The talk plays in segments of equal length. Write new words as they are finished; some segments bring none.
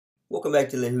Welcome back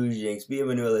to the Yanks.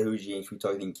 Bienvenue à the Yanks. We're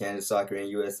talking Canada soccer and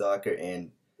U.S. soccer,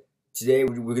 and today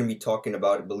we're going to be talking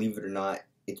about, believe it or not,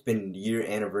 it's been a year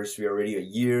anniversary already, a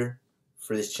year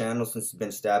for this channel since it's been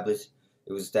established.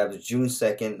 It was established June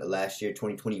 2nd last year,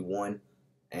 2021,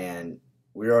 and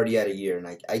we're already at a year, and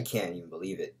I can't even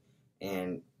believe it.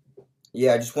 And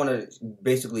yeah, I just want to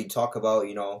basically talk about,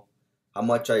 how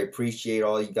much I appreciate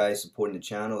all you guys supporting the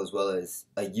channel, as well as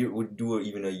a year, we'll do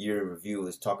even a year review.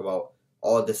 Let's talk about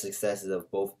all the successes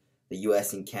of both the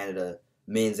U.S. and Canada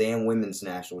men's and women's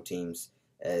national teams.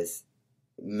 As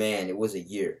man, it was a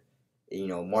year.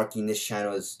 Marking this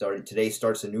channel as started today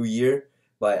starts a new year,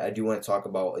 but I do want to talk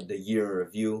about the year in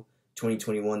review,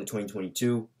 2021 to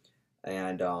 2022,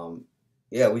 and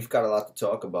yeah, we've got a lot to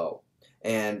talk about.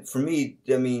 And for me,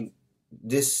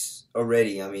 this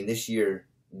year,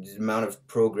 the amount of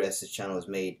progress this channel has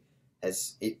made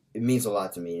it means a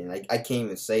lot to me, and I can't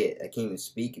even say it. I can't even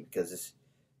speak it because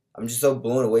I'm just so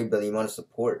blown away by the amount of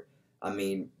support.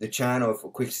 The channel,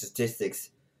 for quick statistics,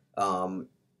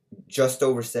 just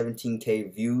over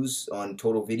 17K views on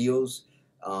total videos,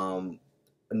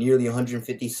 nearly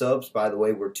 150 subs. By the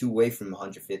way, we're 2 away from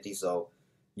 150, so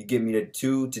you give me the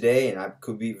 2 today, and I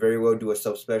could be very well do a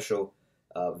sub special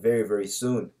very, very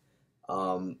soon.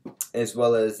 As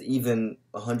well as even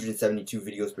 172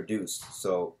 videos produced.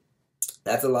 So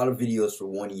that's a lot of videos for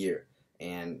 1 year,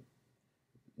 and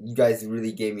you guys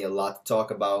really gave me a lot to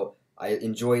talk about. I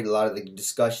enjoyed a lot of the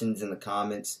discussions in the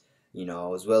comments,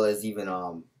 as well as even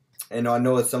and I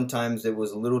know that sometimes it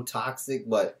was a little toxic,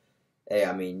 but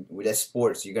hey, that's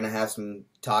sports. You're gonna have some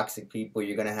toxic people.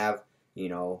 You're gonna have,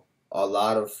 a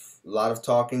lot of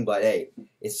talking, but hey,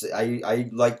 I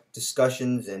like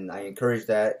discussions, and I encourage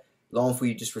that. Long as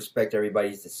we just respect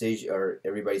everybody's decision or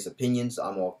everybody's opinions,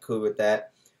 I'm all cool with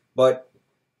that. But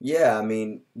yeah,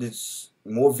 there's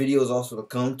more videos also to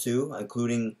come too,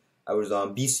 including I was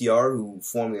on BCR, who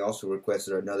formerly also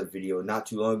requested another video not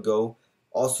too long ago.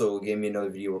 Also gave me another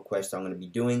video request I'm going to be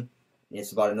doing. And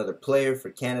it's about another player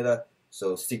for Canada,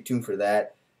 so stick tuned for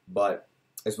that. But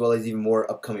as well as even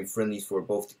more upcoming friendlies for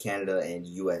both Canada and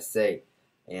USA.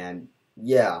 And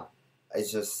yeah,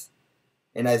 it's just.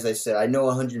 And as I said, I know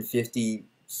 150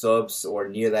 subs or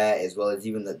near that, as well as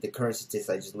even the current statistics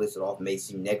I just listed off may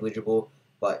seem negligible,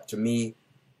 but to me,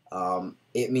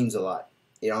 it means a lot.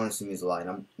 It honestly means a lot,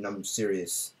 and I'm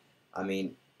serious.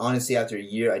 Honestly, after a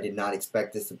year, I did not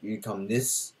expect this to become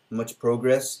this much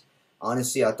progress.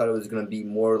 Honestly, I thought it was going to be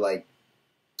more like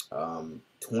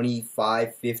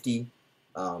 25, 50,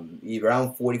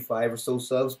 around 45 or so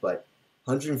subs, but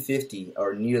 150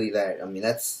 or nearly that.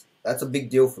 That's a big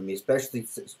deal for me, especially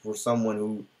for someone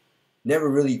who never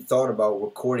really thought about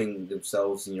recording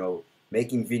themselves,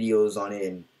 making videos on it,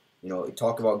 and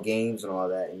talk about games and all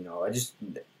that. I just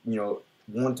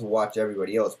want to watch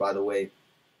everybody else. By the way,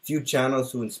 few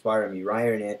channels who inspire me: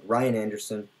 Ryan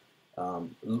Anderson,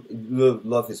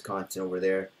 love his content over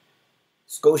there.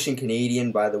 Scotian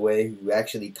Canadian, by the way, who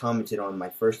actually commented on my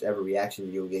first ever reaction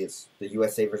video against the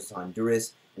USA versus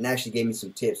Honduras, and actually gave me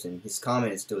some tips, and his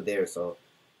comment is still there, so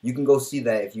you can go see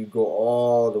that if you go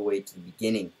all the way to the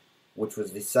beginning, which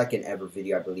was the second ever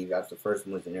video, I believe. After the first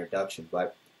one was an introduction.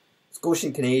 But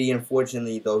Scotian Canadian,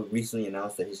 unfortunately, though, recently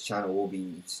announced that his channel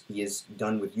he is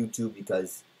done with YouTube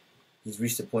because he's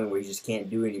reached a point where he just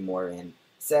can't do it anymore. And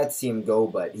sad to see him go,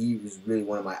 but he was really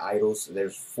one of my idols. So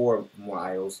there's 4 more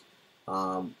idols.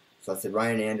 So I said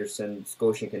Ryan Anderson,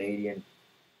 Scotian Canadian,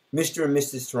 Mr. and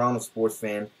Mrs. Toronto sports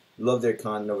fan. Love their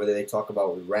content over there. They talk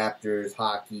about Raptors,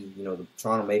 hockey, the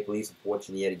Toronto Maple Leafs,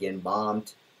 unfortunately, yet again,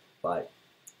 bombed. But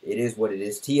it is what it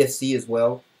is. TFC as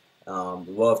well.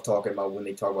 Love talking about when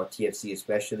they talk about TFC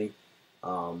especially.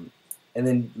 And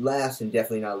then last and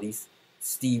definitely not least,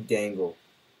 Steve Dangle.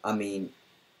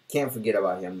 Can't forget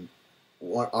about him.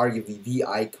 Arguably the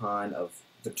icon of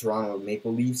the Toronto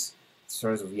Maple Leafs in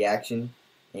terms of reaction.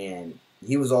 And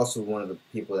he was also one of the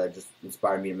people that just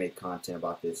inspired me to make content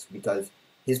about this, because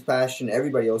his passion,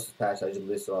 everybody else's passion, I just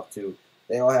listed off too,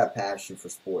 they all have passion for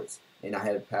sports, and I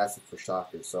had a passion for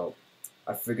soccer, so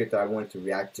I figured that I wanted to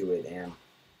react to it, and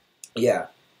yeah,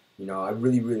 I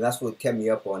really, that's what kept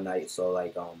me up all night. So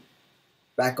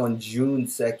back on June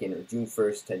 2nd, or June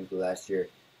 1st, technically last year,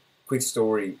 quick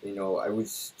story, I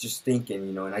was just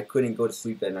thinking, and I couldn't go to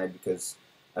sleep that night because,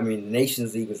 the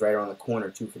Nations League was right around the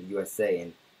corner too for the USA,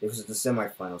 and it was the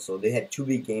semifinals, so they had 2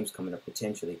 big games coming up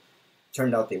potentially.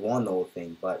 Turned out they won the whole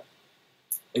thing, but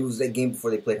it was that game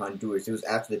before they played Honduras. It was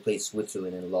after they played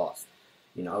Switzerland and lost.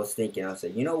 I was thinking, I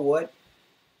said, you know what?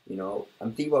 I'm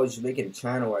thinking about just making a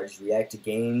channel where I just react to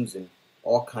games and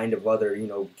all kind of other,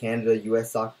 Canada,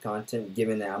 U.S. soccer content,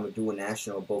 given that I'm a dual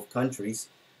national of both countries.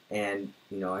 And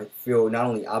I feel not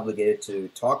only obligated to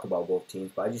talk about both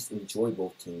teams, but I just enjoy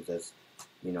both teams. As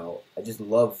I just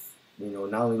love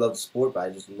not only love the sport, but I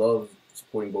just love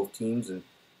supporting both teams and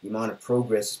the amount of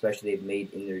progress, especially they've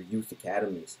made in their youth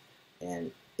academies,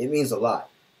 and it means a lot.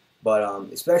 But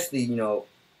especially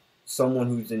someone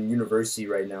who's in university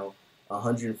right now,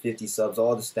 150 subs,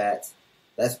 all the stats,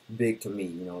 that's big to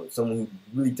me. Someone who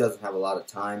really doesn't have a lot of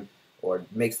time or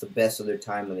makes the best of their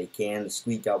time when they can to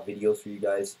squeak out videos for you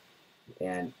guys.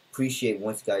 And appreciate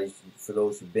once guys for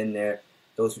those who've been there,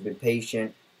 those who've been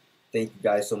patient. Thank you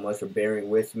guys so much for bearing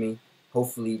with me.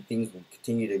 Hopefully things will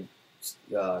continue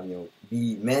to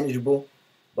be manageable.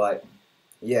 But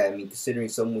yeah, I mean, considering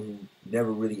someone who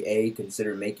never really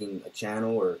considered making a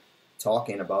channel or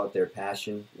talking about their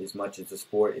passion as much as the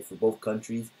sport for both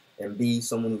countries, and B,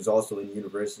 someone who's also in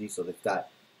university, so they've got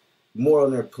more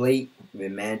on their plate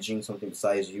than managing something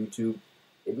besides YouTube,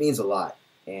 it means a lot.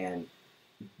 And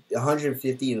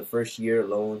 150 in the first year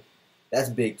alone, that's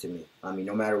big to me. I mean,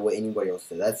 no matter what anybody else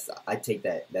says, I take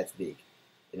that. That's big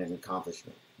in an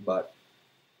accomplishment. But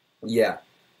yeah,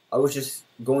 I was just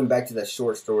going back to that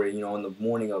short story. On the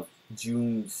morning of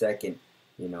June 2nd,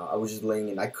 I was just laying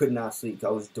in. I could not sleep. I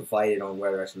was divided on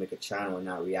whether I should make a channel or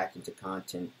not, reacting to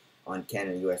content on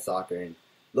Canada-U.S. soccer. And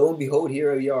lo and behold,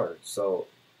 here we are. So,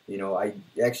 I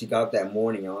actually got up that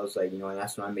morning. I was like, and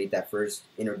that's when I made that first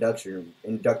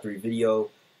introductory video,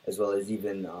 as well as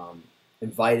even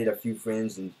invited a few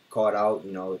friends and called out.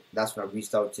 That's when I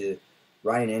reached out to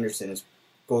Ryan Anderson, a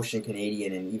Scotian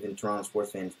Canadian, and even Toronto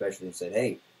sports fan especially, and said,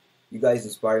 hey, you guys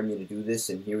inspired me to do this,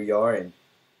 and here we are. And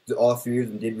all three of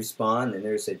them did respond, and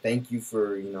they said, thank you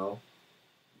for,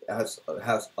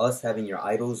 us having your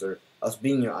idols, or us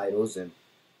being your idols. And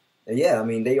yeah, I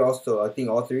mean, I think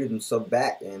all three of them subbed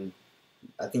back, and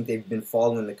I think they've been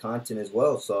following the content as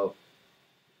well. So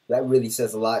that really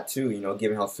says a lot too,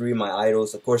 given how three of my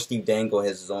idols, of course, Steve Dangle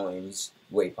has his own, and he's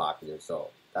way popular, so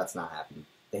that's not happening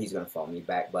that he's going to follow me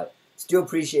back. But still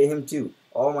appreciate him too.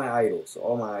 All my idols,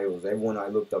 everyone I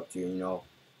looked up to,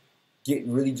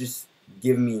 really just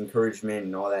giving me encouragement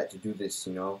and all that to do this,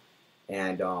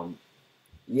 and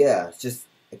yeah,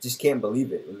 I just can't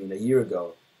believe it. I mean, a year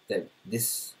ago that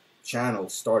this channel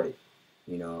started,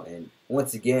 and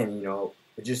once again,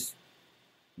 I just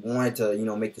wanted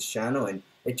to, make this channel, and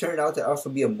it turned out to also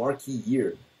be a marquee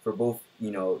year for both,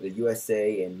 the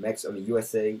USA and Mexico. I mean,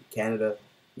 USA, Canada,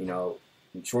 and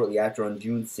shortly after on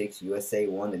June 6th, USA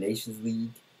won the Nations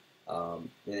League, and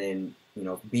then,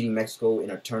 beating Mexico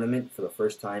in a tournament for the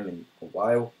first time in a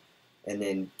while, and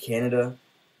then Canada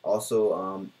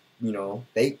also,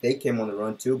 they came on the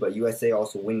run too, but USA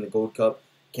also winning the Gold Cup.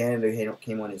 Canada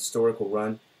came on a historical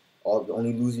run,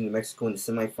 only losing to Mexico in the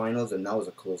semifinals, and that was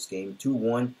a close game.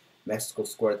 2-1, Mexico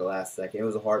scored at the last second. It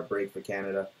was a heartbreak for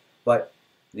Canada. But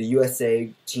the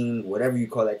USA team, whatever you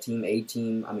call that team, A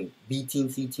team, I mean B team,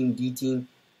 C team, D team,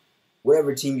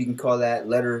 whatever team you can call that,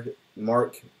 letter,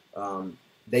 mark,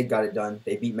 they got it done.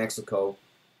 They beat Mexico.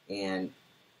 And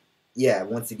yeah,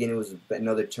 once again, it was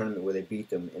another tournament where they beat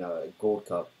them in a Gold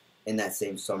Cup in that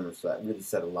same summer. So that really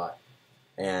said a lot.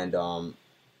 And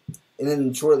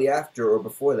then shortly after or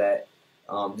before that,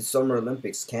 the Summer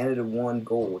Olympics, Canada won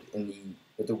gold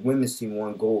the women's team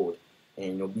won gold,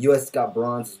 and U.S. got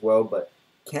bronze as well. But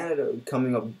Canada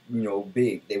coming up,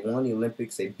 big. They won the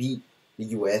Olympics. They beat the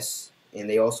U.S. and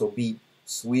they also beat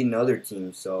Sweden and other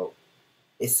teams. So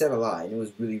it said a lot, and it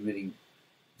was really, really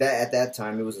at that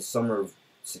time it was a summer of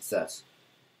success.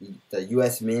 The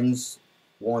U.S. men's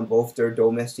won both their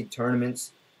domestic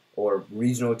tournaments or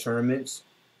regional tournaments.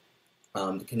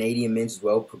 The Canadian men's as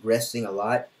well, progressing a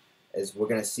lot, as we're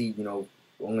going to see, I'm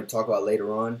going to talk about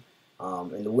later on.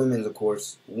 And the women's, of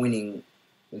course, winning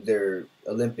their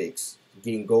Olympics,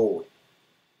 getting gold.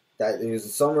 That it was a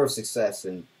summer of success,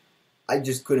 and I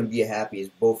just couldn't be happy as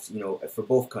both, for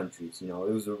both countries. It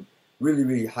was a really,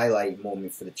 really highlight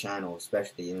moment for the channel,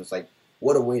 especially. And it's like,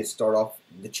 what a way to start off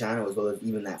the channel as well as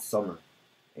even that summer.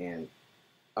 And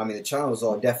I mean, the channel was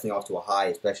definitely off to a high,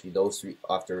 especially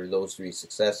after those three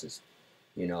successes.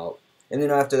 And then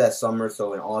after that summer,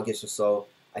 so in August or so,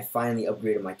 I finally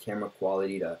upgraded my camera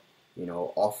quality to,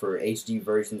 offer HD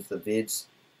versions of the vids,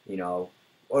 And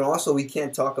also we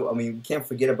can't we can't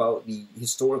forget about the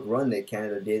historic run that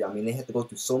Canada did. I mean, they had to go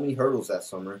through so many hurdles that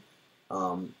summer.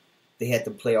 They had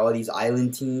to play all these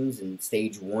island teams in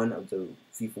stage 1 of the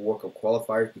FIFA World Cup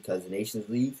qualifiers because the Nations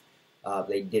League,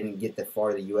 they didn't get that far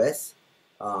to the U.S.,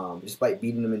 despite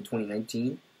beating them in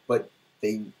 2019. But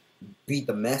they beat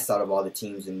the mess out of all the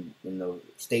teams in the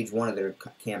stage 1 of their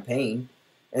campaign.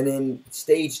 And then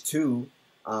stage 2,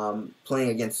 playing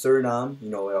against Suriname,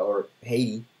 or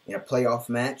Haiti in a playoff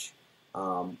match.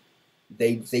 Um,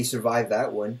 they survived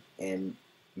that one and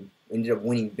ended up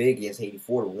winning big against Haiti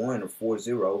 4-1 or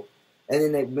 4-0. And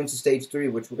then they went to stage three,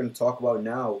 which we're going to talk about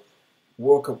now.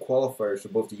 World Cup qualifiers for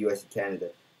both the U.S. and Canada.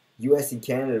 U.S. and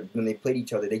Canada, when they played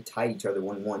each other, they tied each other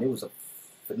 1-1. It was a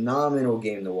phenomenal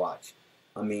game to watch.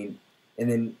 I mean, and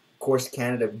then, of course,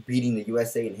 Canada beating the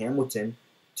USA in Hamilton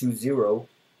 2-0,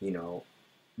 you know,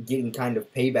 getting kind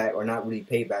of payback, or not really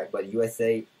payback, but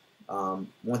USA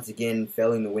once again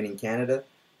failing to win in Canada.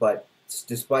 But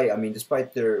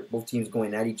despite their both teams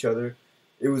going at each other,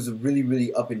 it was a really,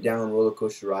 really up and down roller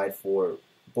coaster ride for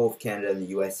both Canada and the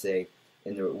USA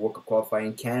in the World Cup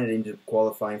qualifying. Canada ended up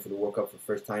qualifying for the World Cup for the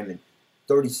first time in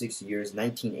 36 years,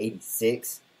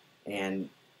 1986, and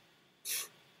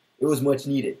it was much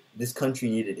needed. This country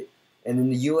needed it. And then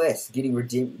the U.S. getting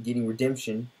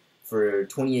redemption for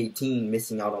 2018,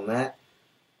 missing out on that.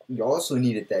 We also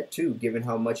needed that too, given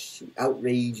how much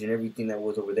outrage and everything that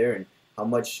was over there, and how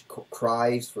much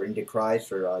cries for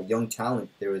young talent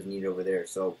there was needed over there.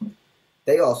 So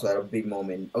they also had a big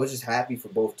moment. I was just happy for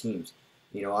both teams.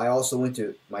 You know, I also went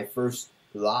to my first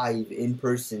live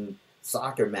in-person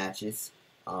soccer matches,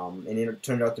 and it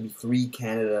turned out to be 3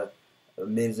 Canada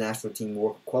men's national team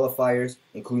World Cup qualifiers,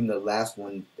 including the last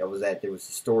one that was there was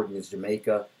historic against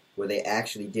Jamaica, where they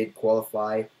actually did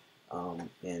qualify,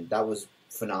 and that was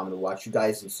phenomenal to watch.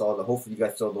 Hopefully you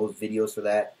guys saw those videos for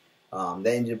that.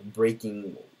 That ended up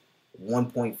breaking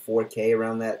 1.4K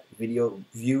around that video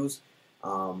views,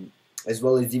 as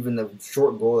well as even the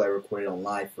short goal I recorded on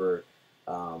live for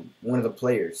one of the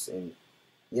players. And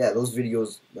yeah, those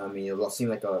videos, I mean, it seemed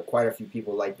like quite a few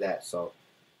people like that. So,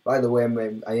 by the way,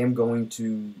 I am going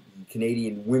to the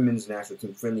Canadian women's national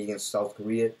team friendly against South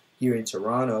Korea here in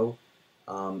Toronto,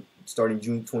 starting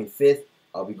June 25th.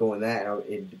 I'll be going that,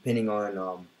 and depending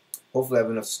on, hopefully I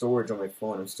have enough storage on my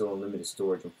phone. I'm still on limited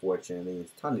storage, unfortunately.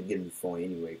 It's time to get a new phone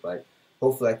anyway, but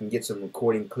hopefully I can get some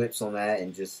recording clips on that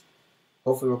and just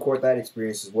hopefully record that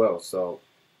experience as well. So,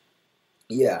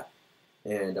 yeah.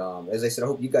 And as I said, I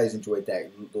hope you guys enjoyed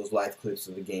those live clips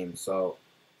of the game. So,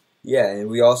 yeah, and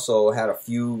we also had a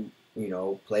few,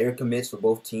 player commits for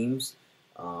both teams.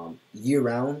 Year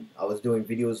round, I was doing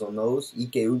videos on those.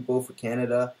 Ike Ugbo for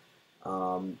Canada.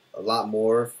 A lot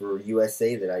more for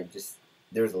USA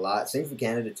there's a lot. Same for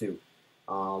Canada too.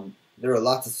 There are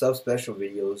lots of subspecial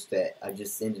videos that I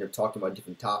just ended up talking about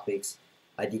different topics.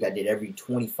 I think I did every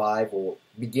 25, or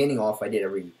beginning off I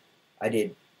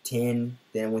did 10,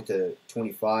 then went to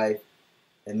 25,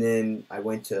 and then I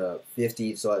went to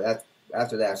 50. So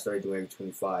after that I started doing every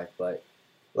 25. But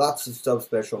lots of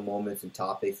subspecial moments and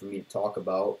topics for me to talk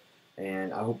about.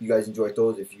 And I hope you guys enjoyed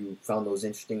those, if you found those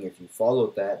interesting, if you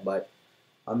followed that. But,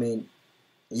 I mean,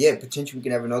 yeah, potentially we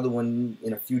can have another one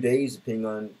in a few days, depending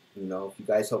on, if you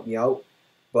guys help me out.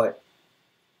 But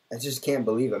I just can't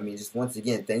believe, just once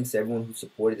again, thanks to everyone who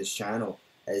supported this channel,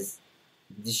 as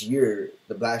the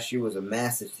last year was a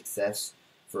massive success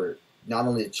for not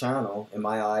only the channel, in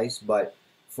my eyes, but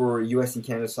for U.S. and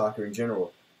Canada soccer in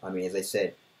general. As I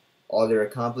said, all their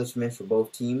accomplishments for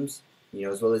both teams,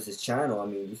 as well as this channel,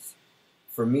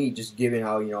 for me, just given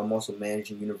how, I'm also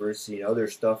managing university and other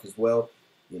stuff as well,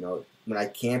 when I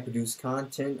can produce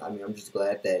content, I'm just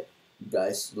glad that you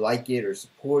guys like it or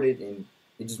support it, and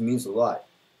it just means a lot.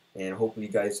 And hopefully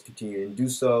you guys continue to do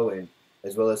so, and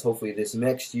as well as hopefully this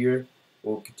next year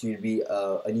will continue to be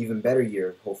an even better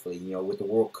year, hopefully, with the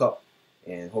World Cup.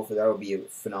 And hopefully that will be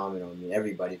phenomenal.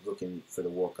 Everybody's looking for the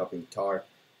World Cup in Qatar.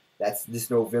 That's this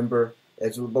November.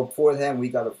 But before that, we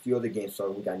got a few other games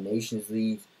started. We got Nations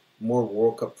League, more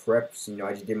World Cup preps.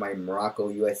 I just did my Morocco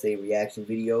USA reaction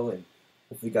video, and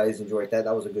hopefully you guys enjoyed that.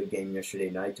 That was a good game yesterday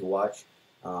night to watch.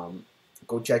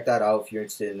 Go check that out if you're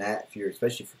interested in that.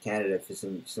 Especially for Canada,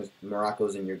 since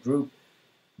Morocco's in your group.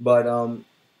 But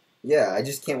yeah, I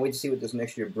just can't wait to see what this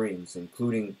next year brings,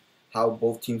 including how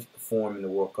both teams perform in the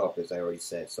World Cup, as I already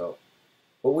said. So,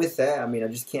 but with that, I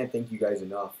just can't thank you guys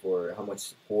enough for how much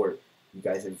support you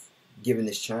guys have given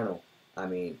this channel.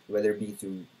 Whether it be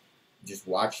through just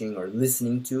watching or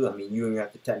listening to. You don't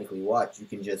have to technically watch. You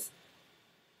can just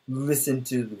listen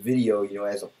to the video,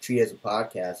 treat it as a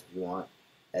podcast if you want.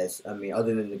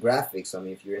 Other than the graphics,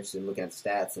 if you're interested in looking at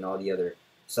stats and all the other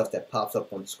stuff that pops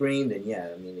up on screen, then yeah,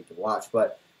 you can watch.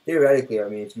 But theoretically,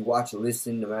 if you watch or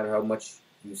listen, no matter how much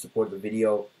you support the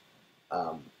video,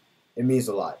 it means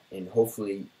a lot. And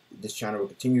hopefully this channel will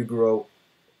continue to grow.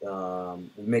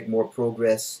 We make more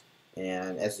progress,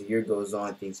 and as the year goes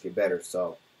on, things get better.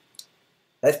 So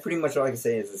that's pretty much all I can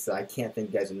say. Is I can't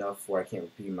thank you guys enough I can't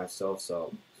repeat myself.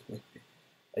 So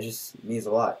it just means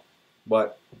a lot.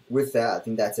 But with that, I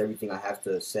think that's everything I have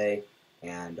to say.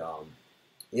 And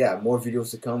yeah, more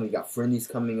videos to come. We got friendlies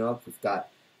coming up. We've got,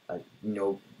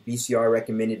 BCR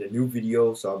recommended a new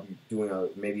video, so I'll be doing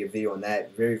maybe a video on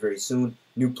that very, very soon.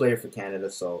 New player for Canada,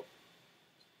 so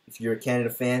if you're a Canada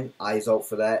fan, eyes out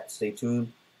for that. Stay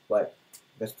tuned. But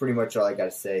that's pretty much all I got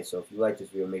to say. So if you like this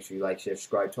video, make sure you like, share,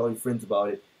 subscribe. Tell your friends about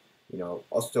it.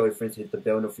 Also tell your friends to hit the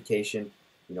bell notification.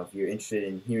 If you're interested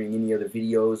in hearing any other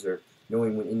videos or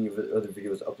knowing when any of the other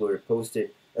videos uploaded or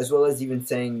posted, as well as even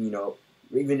saying,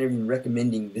 even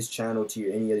recommending this channel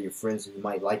to any other your friends who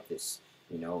might like this.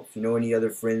 If you know any other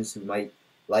friends who might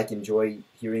enjoy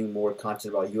hearing more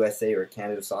content about USA or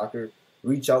Canada soccer,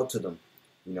 reach out to them.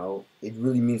 It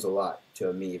really means a lot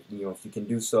to me. If you can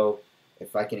do so,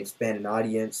 if I can expand an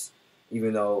audience,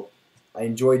 even though I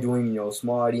enjoy doing,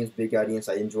 small audience, big audience,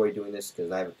 I enjoy doing this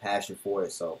because I have a passion for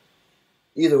it. So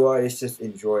either way, it's just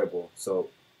enjoyable. So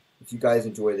if you guys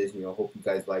enjoy this, hope you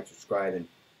guys like, subscribe, and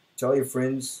tell your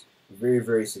friends. Very,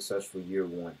 very successful year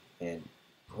one, and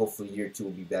hopefully year two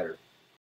will be better.